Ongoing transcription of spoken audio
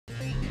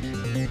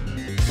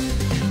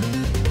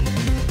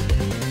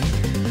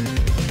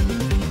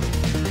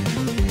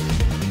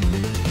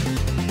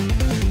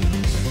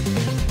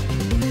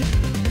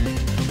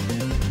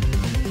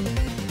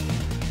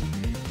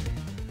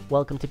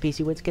Welcome to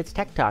PC WizKids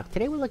Tech Talk.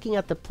 Today we're looking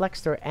at the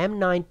Plextor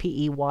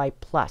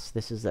M9Pe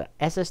This is a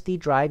SSD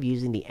drive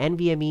using the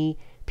NVMe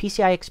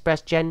PCI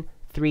Express Gen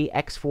 3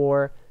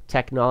 X4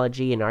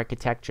 technology and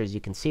architecture. As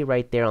you can see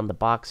right there on the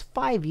box,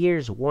 5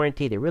 years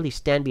warranty. They really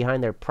stand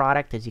behind their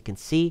product, as you can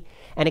see.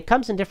 And it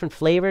comes in different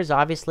flavors.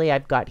 Obviously,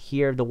 I've got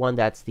here the one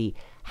that's the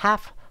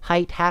half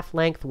height, half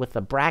length with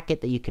a bracket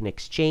that you can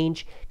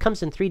exchange.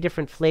 Comes in 3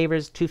 different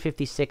flavors,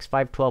 256,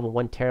 512, and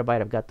 1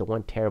 terabyte. I've got the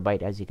 1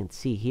 terabyte, as you can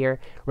see here,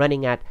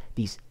 running at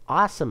these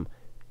awesome,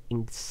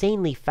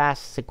 insanely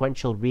fast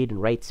sequential read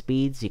and write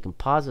speeds. You can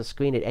pause the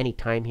screen at any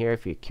time here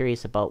if you're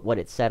curious about what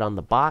it said on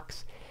the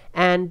box.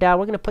 And we're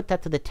going to put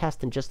that to the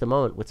test in just a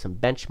moment with some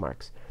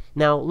benchmarks.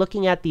 Now,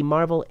 looking at the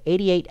Marvel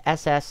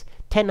 88SS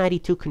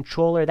 1092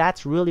 controller,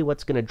 that's really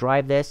what's going to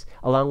drive this,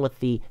 along with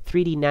the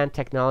 3D NAND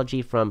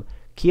technology from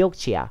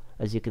Kioxia,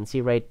 as you can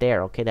see right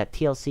there. Okay, that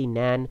TLC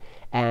NAND,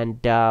 and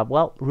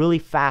well, really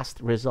fast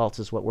results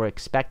is what we're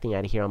expecting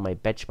out of here on my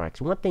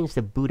benchmarks. We want things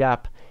to boot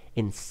up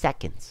in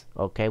seconds.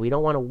 Okay, we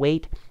don't want to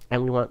wait,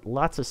 and we want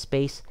lots of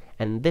space.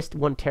 And this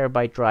 1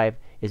 terabyte drive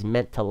is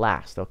meant to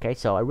last. Okay,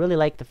 so I really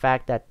like the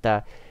fact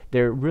that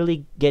they're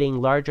really getting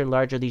larger and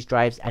larger, these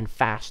drives, and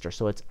faster,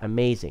 so it's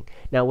amazing.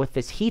 Now with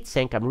this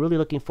heatsink, I'm really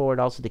looking forward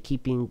also to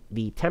keeping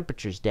the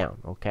temperatures down.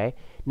 Okay,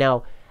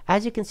 now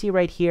as you can see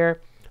right here,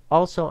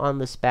 also on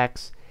the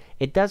specs,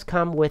 it does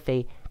come with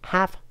a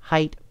half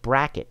height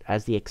bracket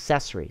as the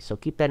accessory, so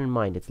keep that in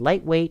mind. It's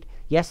lightweight,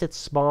 yes, it's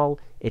small,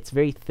 it's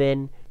very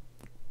thin,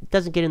 it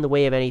doesn't get in the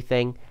way of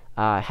anything.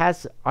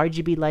 Has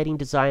RGB lighting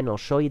design. I'll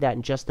show you that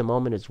in just a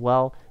moment as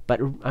well, but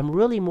I'm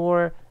really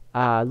more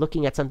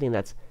looking at something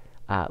that's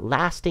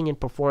lasting in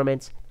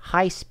performance,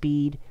 high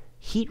speed,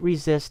 heat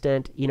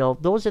resistant. You know,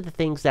 those are the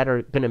things that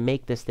are going to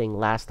make this thing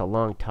last a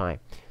long time.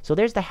 So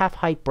there's the half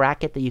height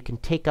bracket that you can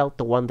take out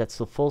the one that's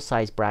the full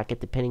size bracket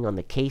depending on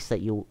the case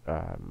that you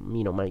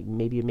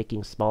maybe you're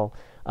making a small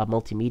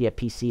multimedia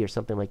PC or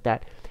something like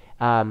that.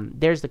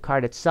 There's the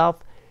card itself.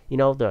 You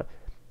know, the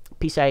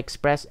PCI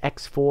Express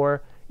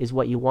X4 is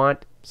what you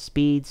want.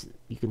 Speeds,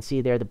 you can see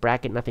there the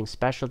bracket, nothing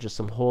special, just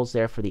some holes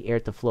there for the air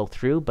to flow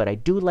through. But I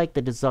do like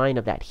the design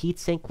of that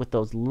heatsink with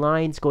those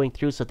lines going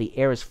through so the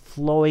air is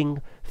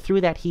flowing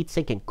through that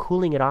heatsink and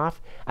cooling it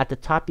off. At the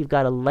top you've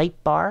got a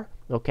light bar,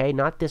 okay,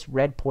 not this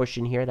red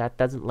portion here, that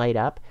doesn't light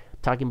up. I'm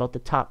talking about the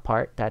top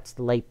part, that's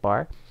the light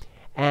bar.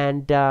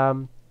 And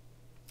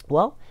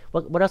well,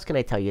 what else can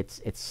I tell you?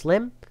 It's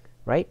slim,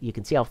 right? You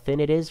can see how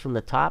thin it is from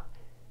the top.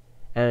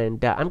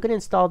 And I'm going to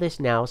install this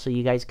now so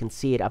you guys can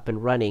see it up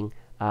and running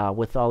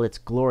with all its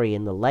glory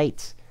and the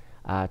lights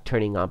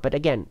turning on. But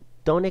again,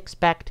 don't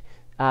expect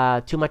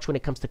too much when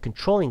it comes to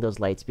controlling those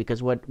lights,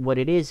 because what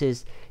it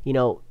is, you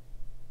know,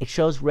 it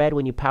shows red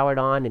when you power it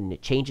on, and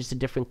it changes to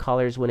different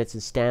colors when it's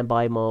in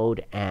standby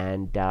mode,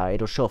 and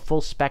it'll show a full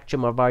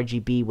spectrum of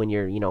RGB when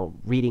you're, you know,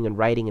 reading and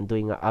writing and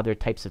doing other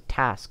types of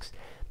tasks.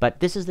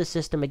 But this is the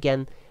system,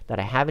 again, that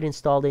I have it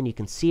installed in. You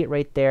can see it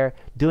right there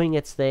doing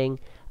its thing.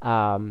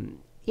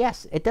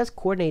 Yes, it does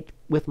coordinate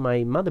with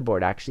my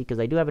motherboard, actually, because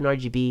I do have an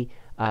RGB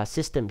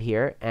system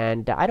here,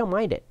 and I don't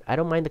mind it. I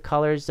don't mind the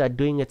colors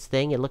doing its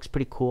thing. It looks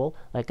pretty cool,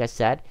 like I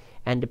said.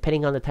 And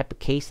depending on the type of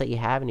case that you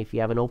have, and if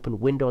you have an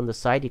open window on the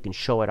side, you can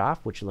show it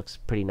off, which looks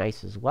pretty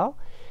nice as well.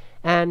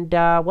 And,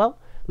 well,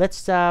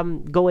 let's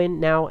go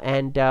in now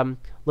and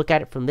look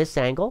at it from this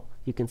angle.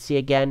 You can see,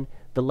 again,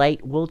 the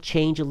light will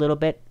change a little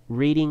bit,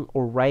 reading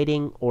or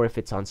writing, or if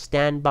it's on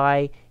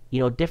standby. You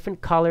know, different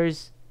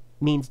colors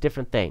means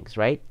different things,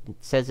 right? It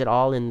says it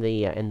all in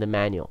the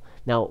manual.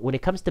 Now, when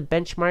it comes to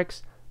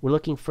benchmarks, we're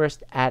looking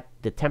first at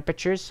the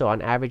temperatures, so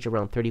on average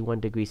around 31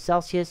 degrees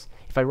Celsius.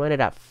 If I run it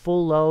at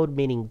full load,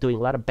 meaning doing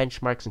a lot of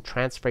benchmarks and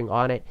transferring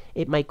on it,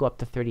 it might go up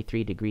to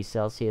 33 degrees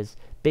Celsius.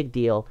 Big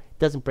deal.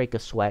 Doesn't break a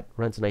sweat.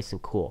 Runs nice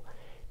and cool.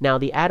 Now,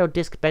 the Atto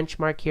disk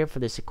benchmark here for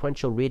the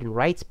sequential read and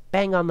writes,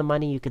 bang on the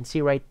money. You can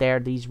see right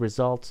there these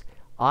results.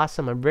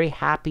 Awesome. I'm very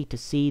happy to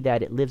see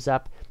that it lives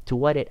up to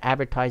what it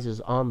advertises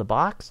on the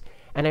box.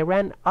 And I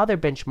ran other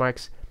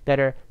benchmarks that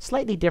are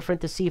slightly different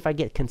to see if I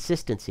get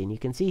consistency. And you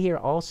can see here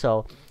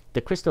also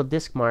the Crystal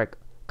Disk Mark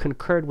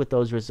concurred with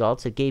those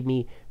results. It gave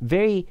me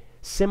very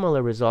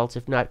similar results,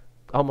 if not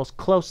almost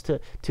close to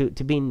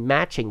being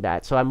matching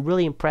that. So I'm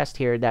really impressed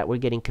here that we're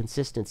getting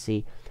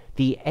consistency.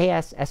 The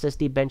AS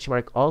SSD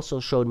benchmark also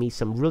showed me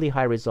some really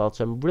high results.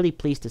 So I'm really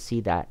pleased to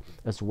see that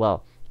as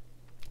well.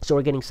 So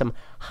we're getting some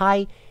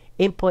high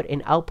input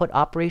and output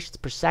operations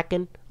per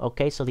second.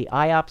 Okay, so the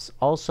IOPS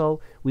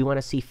also, we want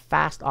to see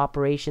fast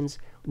operations,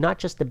 not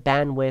just the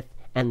bandwidth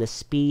and the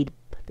speed,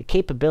 the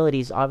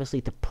capabilities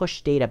obviously to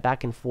push data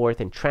back and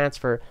forth and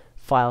transfer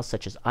files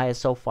such as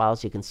ISO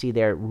files. You can see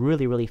they're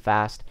really, really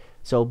fast.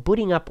 So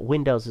booting up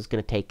Windows is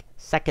going to take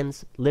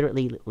seconds,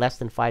 literally less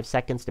than 5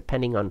 seconds,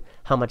 depending on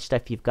how much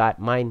stuff you've got.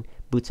 Mine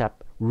boots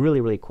up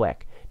really, really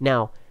quick.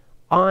 Now,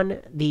 on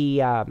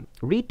the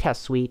read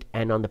test suite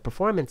and on the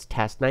performance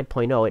test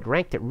 9.0, it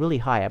ranked it really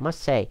high. I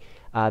must say,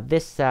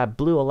 this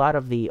blew a lot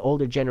of the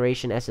older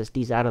generation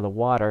SSDs out of the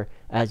water,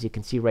 as you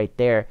can see right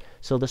there.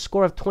 So the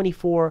score of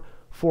 24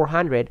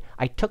 400,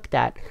 I took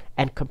that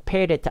and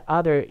compared it to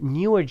other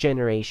newer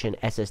generation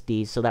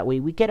SSDs so that way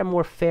we get a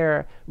more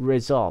fair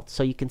result.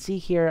 So you can see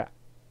here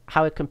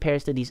how it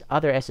compares to these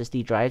other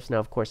SSD drives. Now,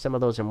 of course, some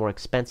of those are more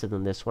expensive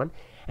than this one.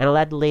 And I'll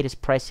add the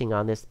latest pricing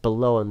on this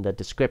below in the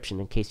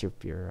description in case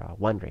you're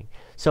wondering.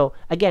 So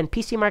again,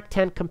 PCMark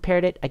 10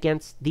 compared it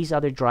against these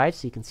other drives,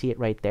 so you can see it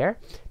right there.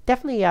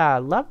 Definitely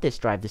love this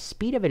drive. The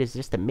speed of it is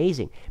just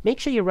amazing. Make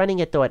sure you're running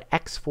it though at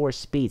X4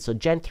 speed, so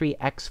Gen 3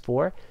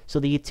 X4. So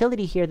the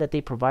utility here that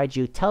they provide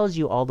you tells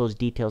you all those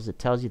details. It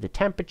tells you the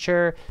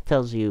temperature,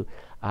 tells you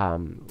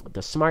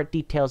the smart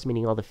details,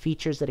 meaning all the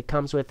features that it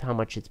comes with, how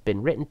much it's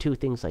been written to,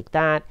 things like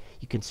that.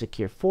 You can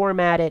secure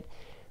format it.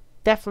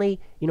 Definitely,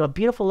 a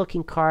beautiful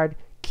looking card.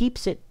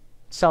 Keeps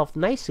itself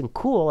nice and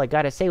cool, I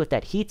gotta say, with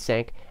that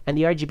heatsink. And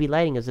the RGB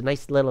lighting is a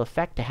nice little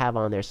effect to have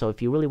on there. So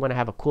if you really want to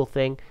have a cool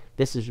thing,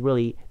 this is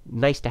really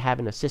nice to have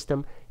in a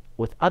system.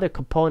 With other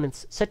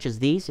components such as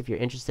these, if you're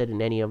interested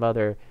in any of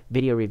other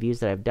video reviews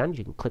that I've done,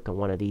 you can click on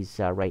one of these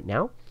right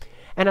now.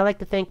 And I'd like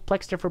to thank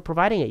Plextor for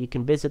providing it. You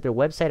can visit their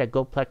website at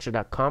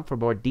goplextor.com for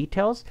more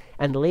details.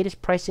 And the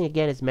latest pricing,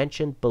 again, is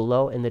mentioned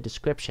below in the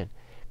description.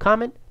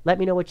 Comment, let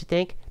me know what you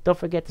think. Don't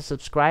forget to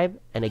subscribe.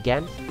 And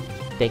again,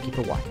 thank you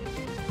for watching.